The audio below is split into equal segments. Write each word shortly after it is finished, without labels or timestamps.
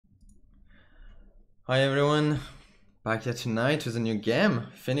Hi everyone, back here tonight with a new game,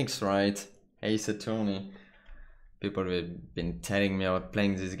 Phoenix Wright, Ace Attorney. People have been telling me about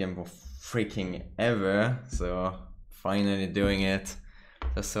playing this game for freaking ever, so finally doing it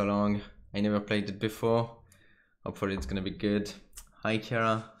for so long. I never played it before, hopefully it's gonna be good. Hi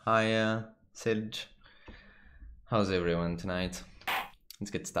Kira, hi Silge. How's everyone tonight?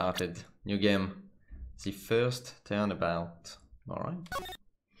 Let's get started. New game, the first turnabout, alright.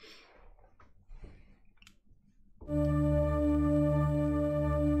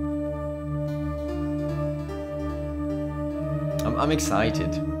 I'm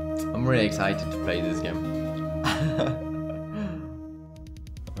excited. I'm really excited to play this game.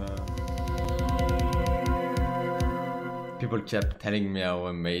 People kept telling me how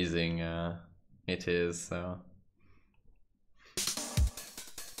amazing it is, so...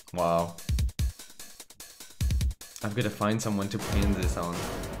 Wow. I've got to find someone to pin this on.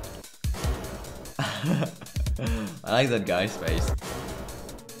 I like that guy's face.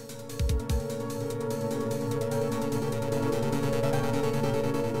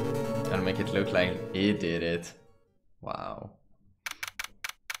 I'll make it look like he did it. Wow.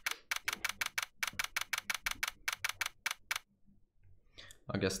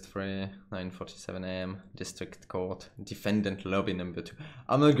 August 3, 9:47 AM, District Court, Defendant Lobby number 2.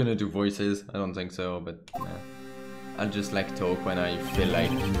 I'm not gonna do voices, I don't think so, but I'll just like talk when I feel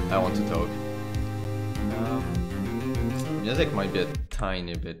like I want to talk. Music might be a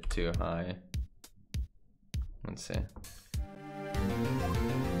tiny bit too high. Let's see.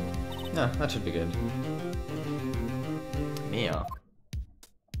 No, that should be good. Mia.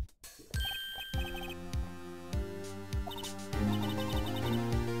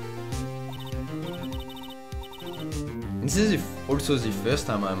 This is also the first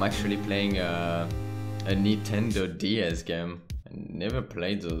time I'm actually playing a Nintendo DS game. I never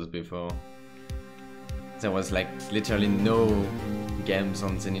played those before. There was like literally no games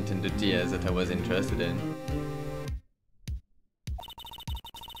on the Nintendo DS that I was interested in.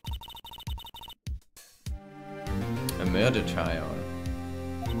 A murder trial.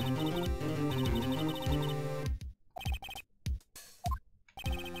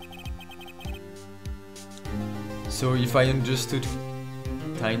 So if I understood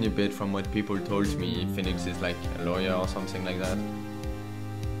a tiny bit from what people told me, Phoenix is like a lawyer or something like that.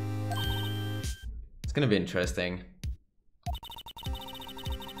 It's gonna be interesting.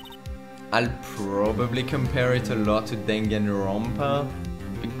 I'll probably compare it a lot to Danganronpa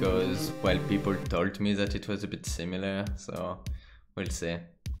because, well, people told me that it was a bit similar, so we'll see.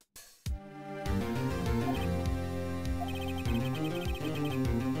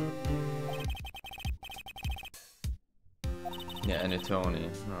 Yeah, an attorney,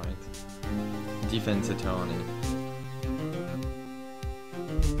 right. Defense attorney.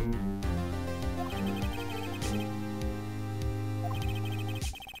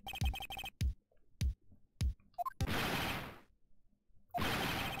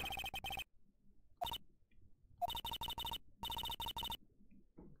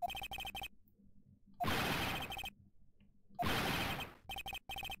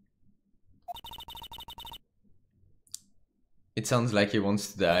 It sounds like he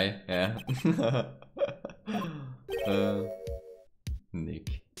wants to die, yeah.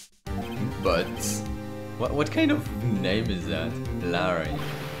 Nick. But what kind of name is that? Larry.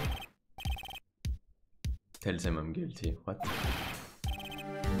 Tells him I'm guilty. What?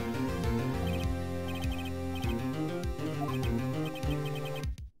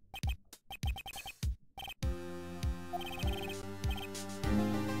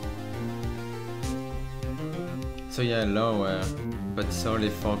 So yeah, lower, but solely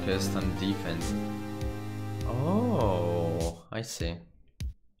focused on defense. Oh, I see.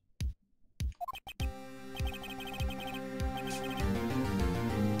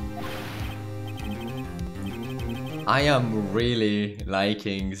 I am really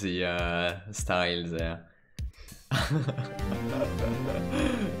liking the style there.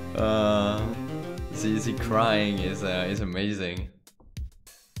 The crying is amazing.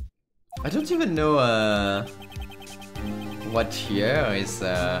 I don't even know what year is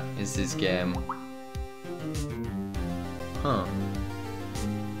this game? Huh.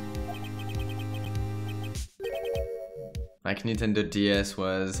 Like Nintendo DS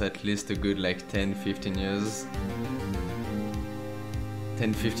was at least a good like 10-15 years.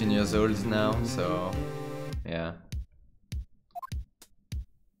 10-15 years old now, so yeah.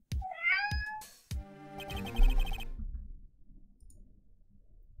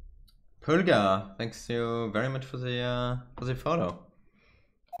 Pulga, thanks you very much for the follow.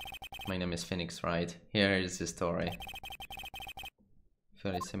 My name is Phoenix Wright. Here is the story.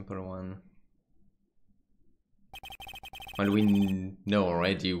 Fairly simple one. Well, we know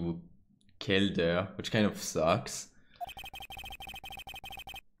already who killed her, which kind of sucks.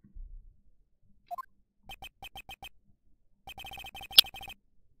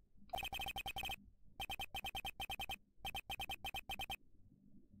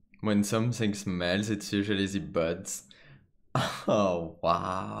 When something smells, it's usually the buds. Oh,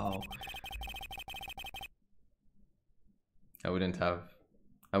 wow. I wouldn't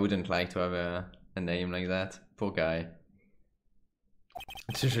like to have a name like that. Poor guy.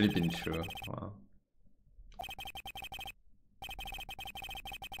 It's usually been true. Wow.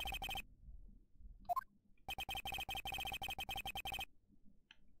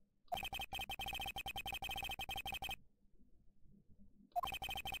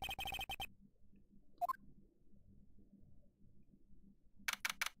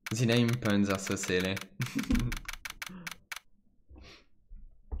 The name puns are so silly.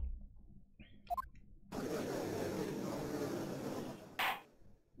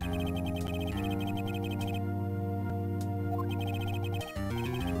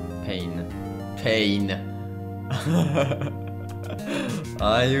 Pain.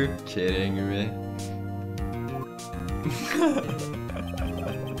 Are you kidding me?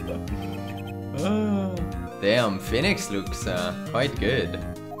 Oh, damn, Phoenix looks quite good.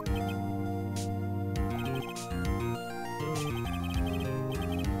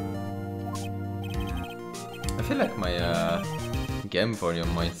 I feel like my game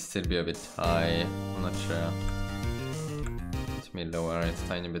volume might still be a bit high. I'm not sure. Let me lower it a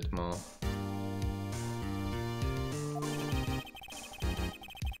tiny bit more.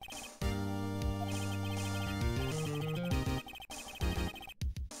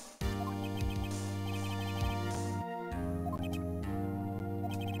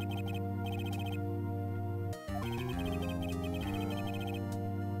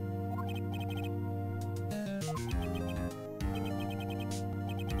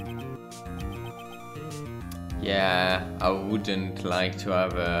 Yeah, I wouldn't like to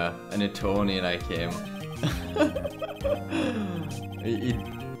have an attorney like him. He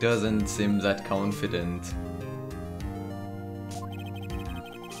doesn't seem that confident.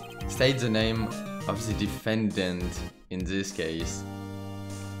 State the name of the defendant in this case.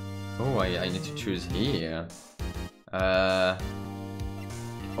 Oh, I need to choose here. Oh,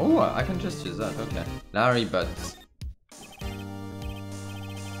 I can just use that, okay. Larry Butts.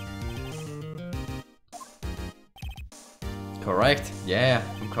 Correct, yeah,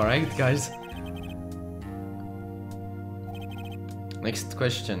 I'm correct, guys. Next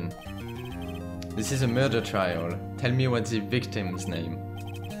question. This is a murder trial. Tell me what's the victim's name.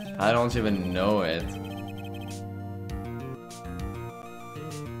 I don't even know it.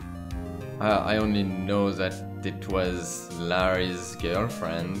 I only know that it was Larry's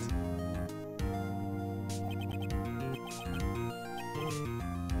girlfriend.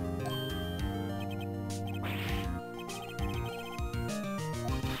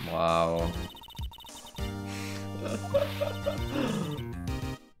 Wow.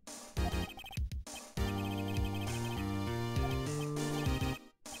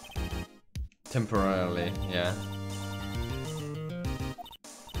 Temporarily, yeah.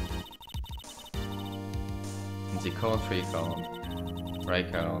 The court record.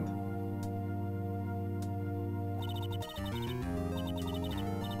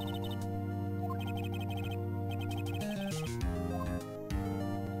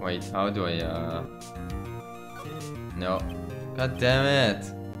 Wait, how do I, No. God damn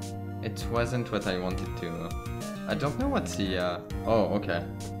it! It wasn't what I wanted to. I don't know what's the, Oh, okay.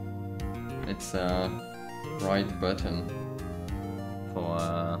 It's, right button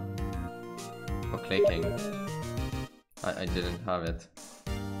for clicking. I didn't have it.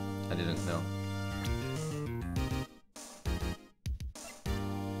 I didn't know.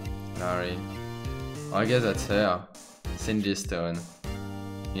 Larry. Oh, I guess that's her. Cindy Stone.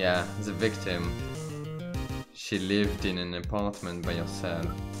 Yeah, the victim. She lived in an apartment by herself.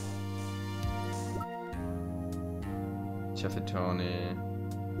 Chief attorney.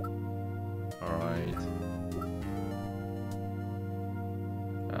 Alright.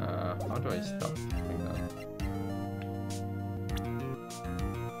 How do I stop doing that?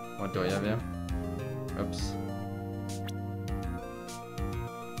 What do I have here? Oops.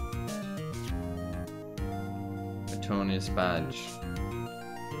 Attorney's badge.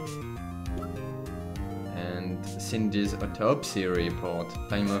 And Cindy's autopsy report.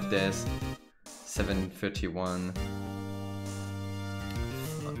 Time of death 7:31.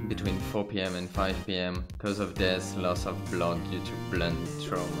 Between 4 PM and 5 PM. Cause of death, loss of blood due to blunt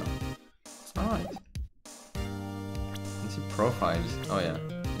trauma. Alright. Let's see profiles. Oh yeah,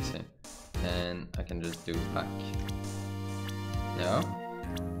 let's see. And I can just do back. No?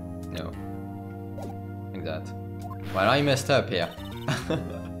 No. Like that. Well, I messed up here.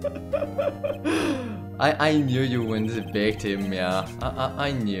 I knew you wouldn't have baked him, yeah.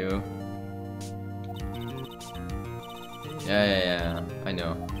 I knew. Yeah, I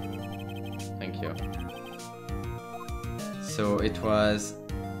know. Thank you. So it was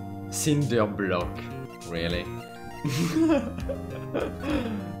cinder block, really.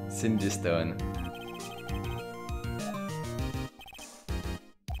 Cindy stone.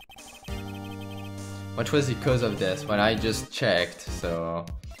 What was the cause of this? Well, I just checked, so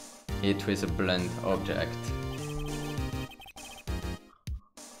it was a blunt object.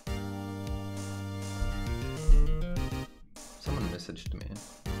 Someone messaged me.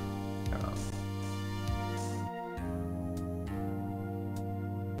 Oh.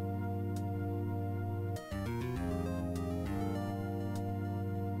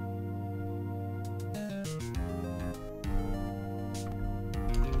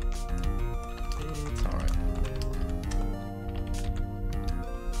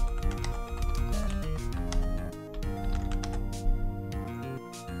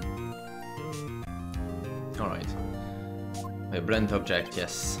 Alright. A blunt object,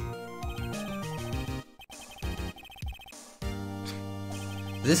 yes.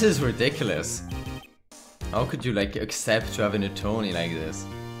 This is ridiculous. How could you like accept to have an attorney like this?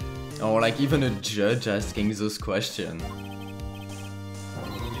 Or like even a judge asking those questions?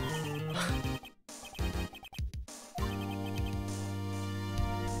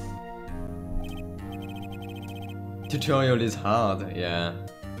 Tutorial is hard, yeah.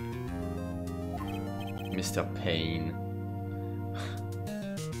 Mr. Payne.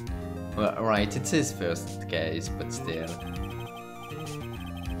 Well, right, it's his first case, but still.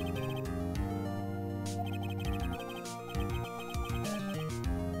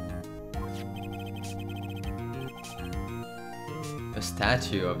 A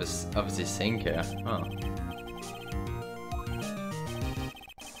statue of the sinker. Oh.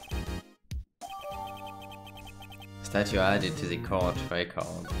 Statue added to the court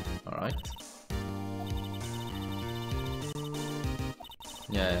record. Alright.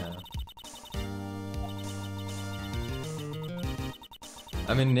 Yeah.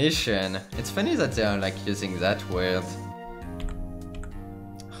 Ammunition. It's funny that they are like using that word.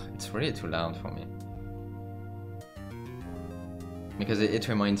 It's really too loud for me. Because it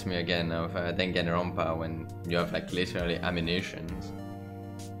reminds me again of Danganronpa when you have like literally ammunitions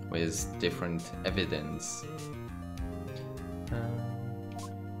with different evidence.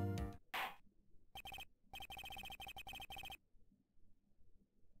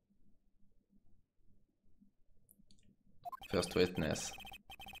 First witness.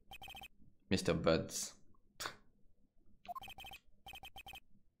 Mr. Buds.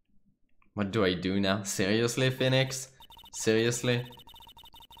 What do I do now? Seriously, Phoenix? Seriously?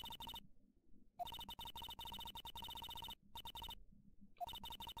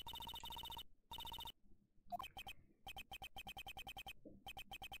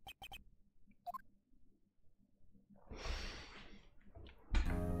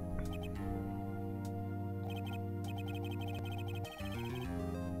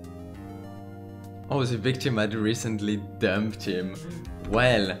 Oh, the victim had recently dumped him.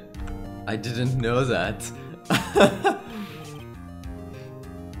 Well, I didn't know that.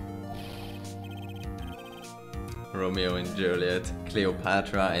 Romeo and Juliet,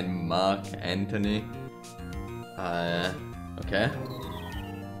 Cleopatra and Mark Antony. Okay.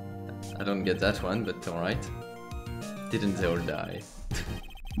 I don't get that one, but alright. Didn't they all die?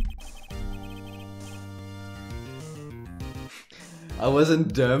 I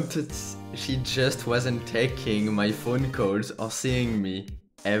wasn't dumped, she just wasn't taking my phone calls or seeing me,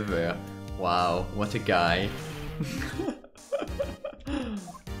 ever. Wow, what a guy.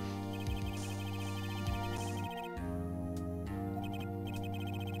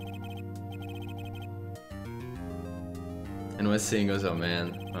 And was seeing other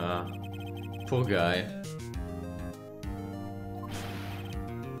man. Poor guy.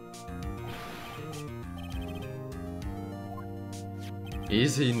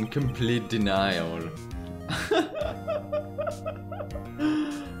 He's in complete denial.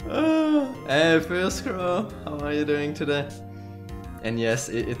 Hey, First Crow, how are you doing today? And yes,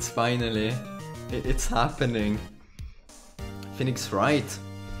 it's finally, it's happening. Phoenix Wright.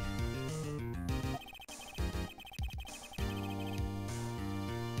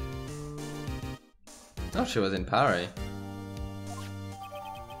 Oh, she was in Paris.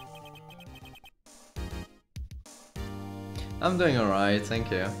 I'm doing alright,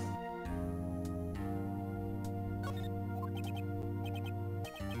 thank you.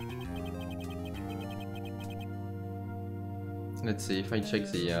 Let's see if I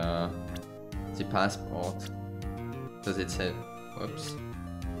check the passport. Does it say? Whoops.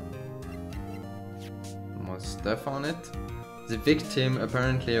 More stuff on it. The victim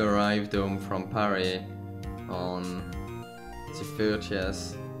apparently arrived home from Paris on the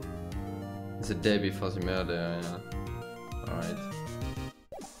 30th, the day before the murder. Yeah. All right.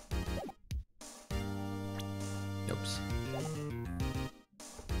 Oops.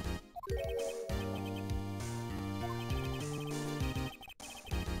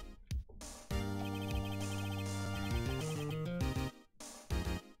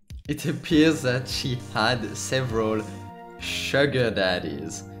 It appears that she had several sugar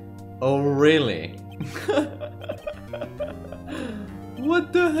daddies. Oh really?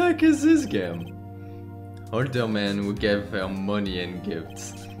 What the heck is this game? Older men who gave her money and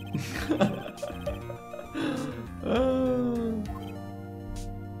gifts.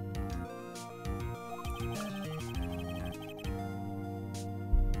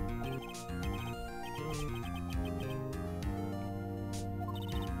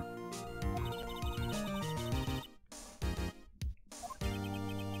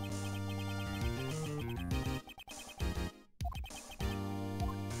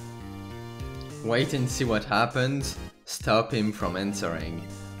 Wait and see what happens. Stop him from answering.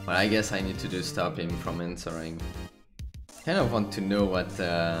 Well, I guess I need to do stop him from answering. Kind of want to know what.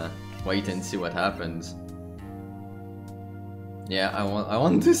 Wait and see what happens. Yeah, I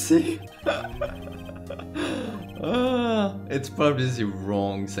want to see. It's probably the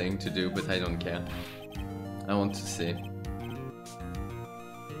wrong thing to do, but I don't care. I want to see.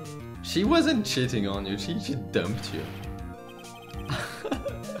 She wasn't cheating on you. She dumped you.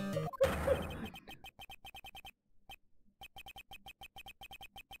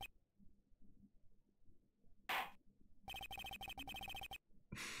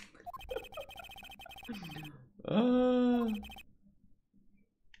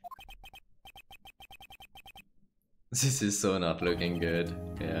 This is so not looking good,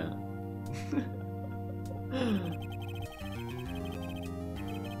 yeah.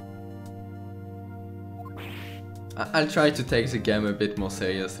 I'll try to take the game a bit more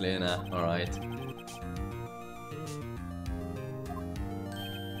seriously now, alright.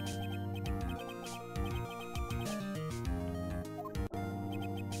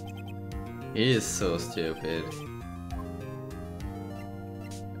 He is so stupid.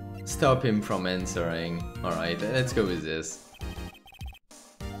 Stop him from answering. Alright, let's go with this.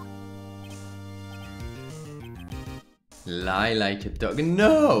 Lie like a dog.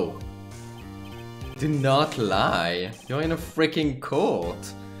 No! Do not lie. You're in a freaking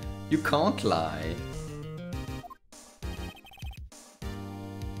court. You can't lie.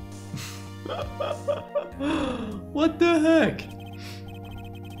 What the heck?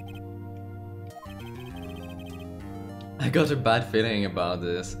 I got a bad feeling about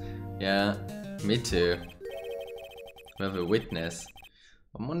this. Yeah, me too. We have a witness.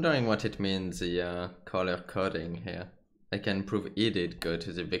 I'm wondering what it means, the color coding here. I can prove he did go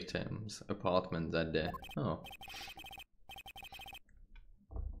to the victim's apartment that day. Oh.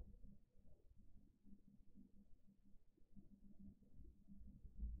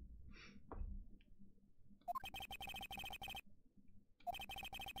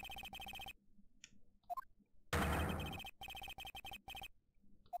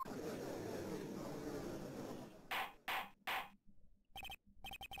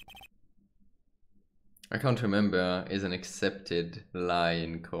 I can't remember is an accepted lie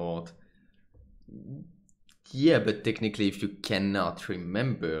in court. Yeah, but technically if you cannot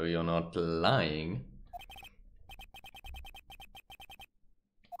remember, you're not lying.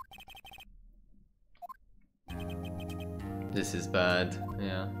 This is bad,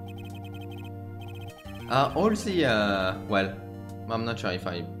 yeah. All the, well, I'm not sure if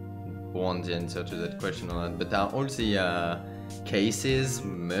I want the answer to that question or not, but are all the cases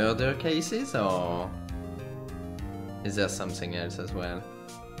murder cases, or is there something else as well?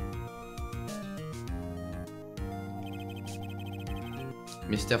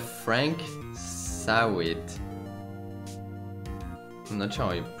 Mr. Frank Sawit. I'm not sure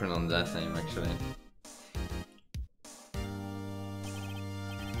how you pronounce that name actually.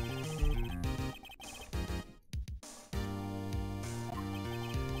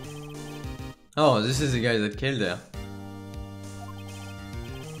 Oh, this is the guy that killed her.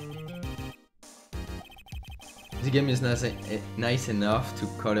 The game is nice enough to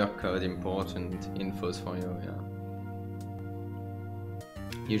color code important infos for you, yeah.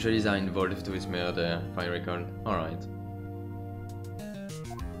 Usually they're involved with murder, if I recall. Alright.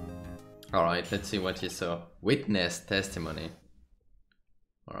 Alright, let's see what he saw. Witness testimony.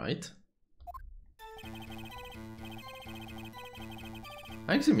 Alright.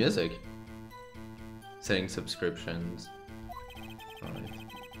 I like the music. Selling subscriptions. Alright.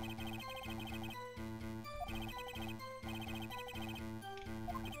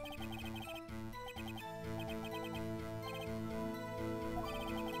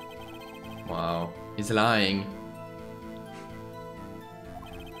 Wow, he's lying.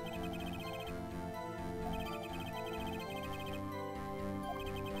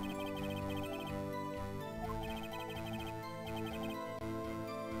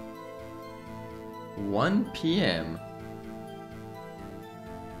 $1 p.m.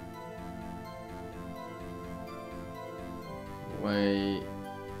 Wait.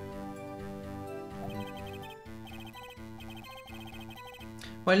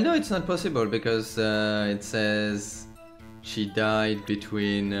 Well, no, it's not possible because it says she died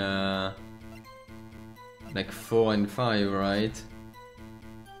between like 4 and 5, right?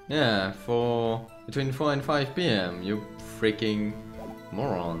 Yeah, between 4 and 5 p.m. You freaking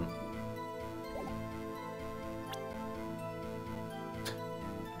moron.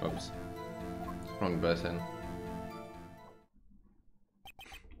 Oops. Wrong button.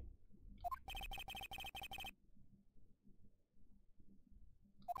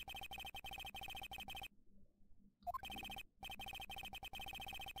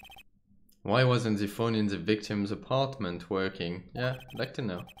 Why wasn't the phone in the victim's apartment working? Yeah, I'd like to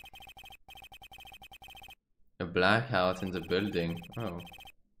know. A blackout in the building. Oh.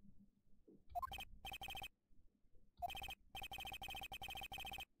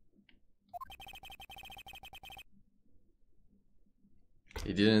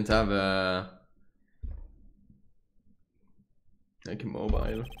 He didn't have like a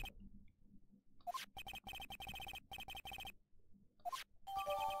mobile.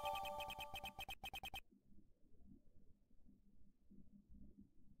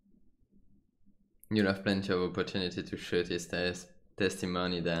 You'll have plenty of opportunity to shoot his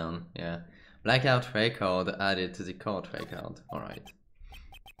testimony down. Yeah. Blackout record added to the court record. Alright.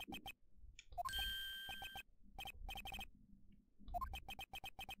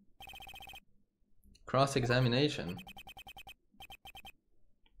 Cross-examination.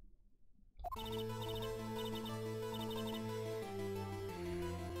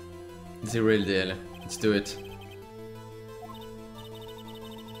 It's the real deal. Let's do it.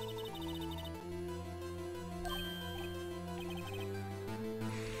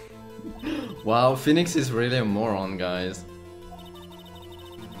 Wow, Phoenix is really a moron, guys.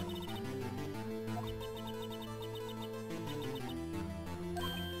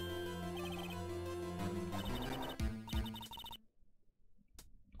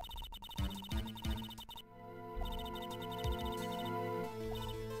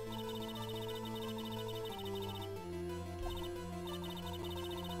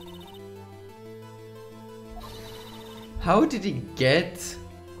 How did he get...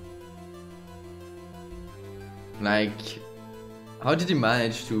 Like, how did he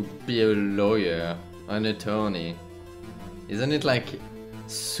manage to be a lawyer, an attorney? Isn't it like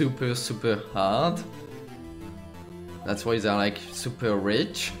super hard? That's why they're like super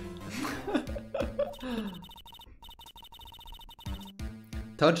rich?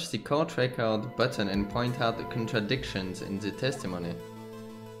 Touch the court record button and point out the contradictions in the testimony.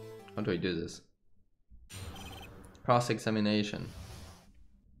 How do I do this? Cross-examination.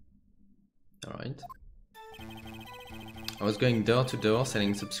 Alright. I was going door to door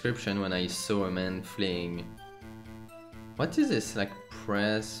selling subscription when I saw a man fleeing. What is this? Like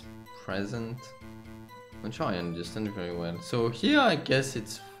present? I'm sure I understand very well. So here I guess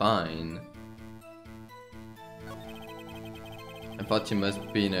it's fine. I thought he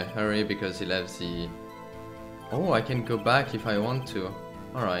must be in a hurry because he left the... Oh, I can go back if I want to.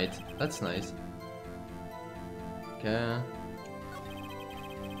 Alright, that's nice. Okay.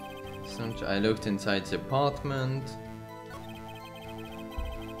 So I looked inside the apartment.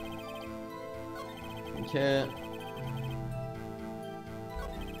 Okay.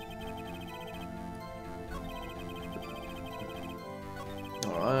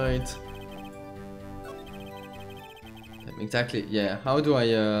 Alright. Exactly, yeah. How do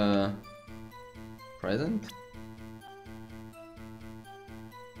I present?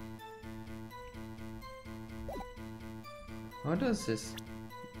 How does this...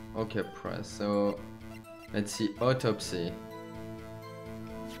 Okay, press. So let's see, autopsy.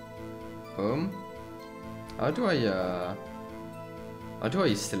 Boom. How do I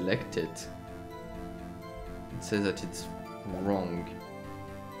select it? It says that it's wrong.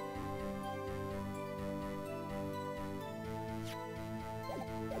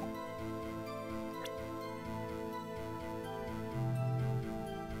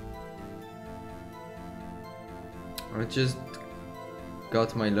 I just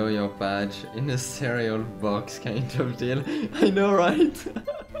got my lawyer badge in a cereal box kind of deal. I know, right?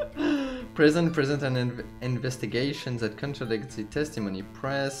 Present an investigation that contradicts the testimony.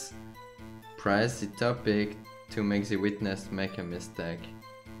 Press the topic to make the witness make a mistake.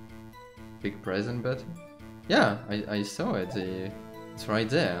 Big present button? Yeah, I saw it. It's right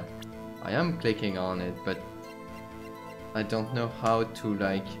there. I am clicking on it, but I don't know how to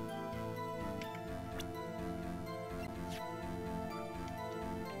like...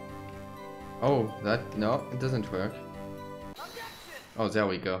 Oh, no, it doesn't work. Oh, there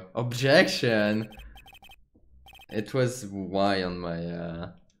we go. Objection! It was Y on my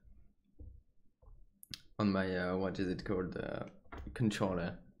what is it called?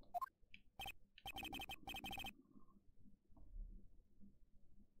 Controller.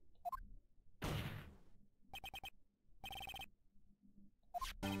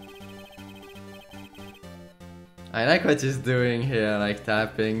 I like what he's doing here, like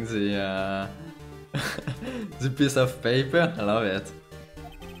tapping the the piece of paper. I love it.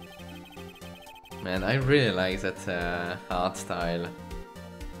 Man, I really like that art style.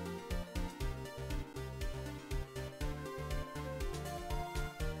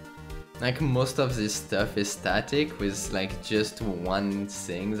 Like most of this stuff is static with like just one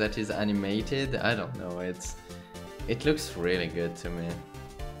thing that is animated. I don't know, it looks really good to me.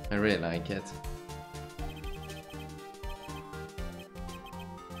 I really like it.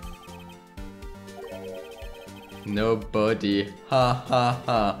 Nobody. Ha ha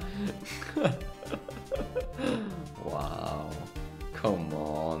ha. Wow. Come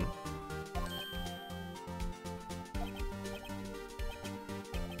on.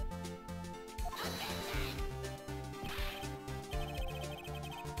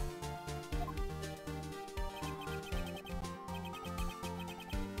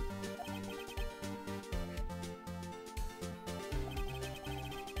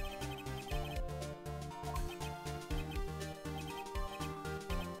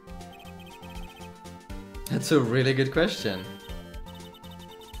 That's a really good question.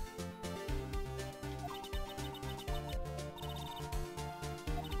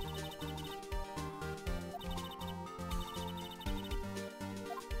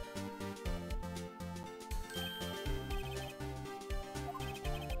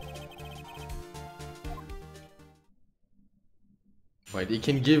 Wait, he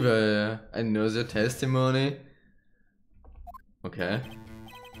can give another testimony? Okay.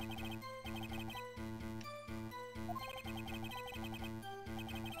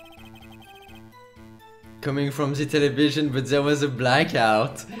 Coming from the television, but there was a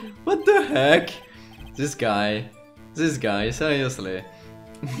blackout. What the heck? This guy, seriously.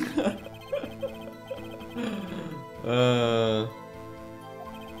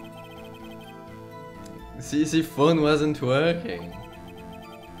 See, the phone wasn't working.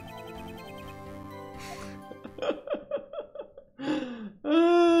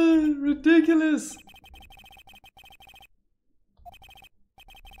 Ridiculous.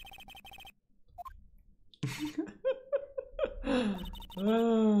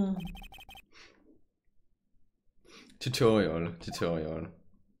 Tutorial.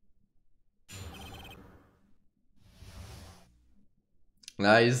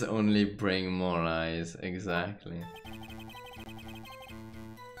 Lies only bring more lies, exactly.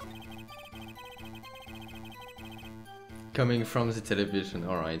 Coming from the television,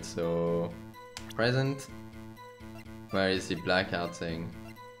 alright, so... Present. Where is the blackout thing?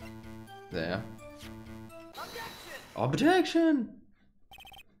 There. Objection!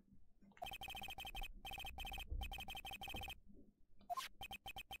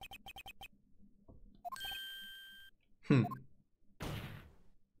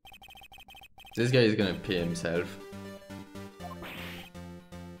 This guy is gonna pee himself.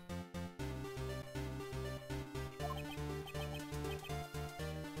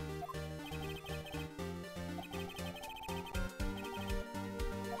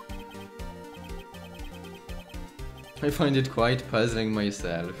 I find it quite puzzling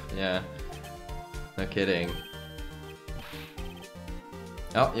myself, yeah. No kidding.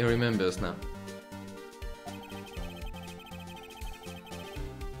 Oh, he remembers now.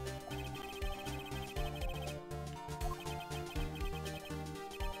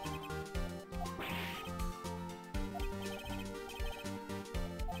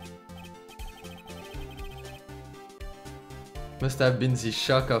 Must have been the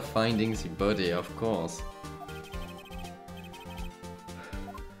shock of finding the body, of course.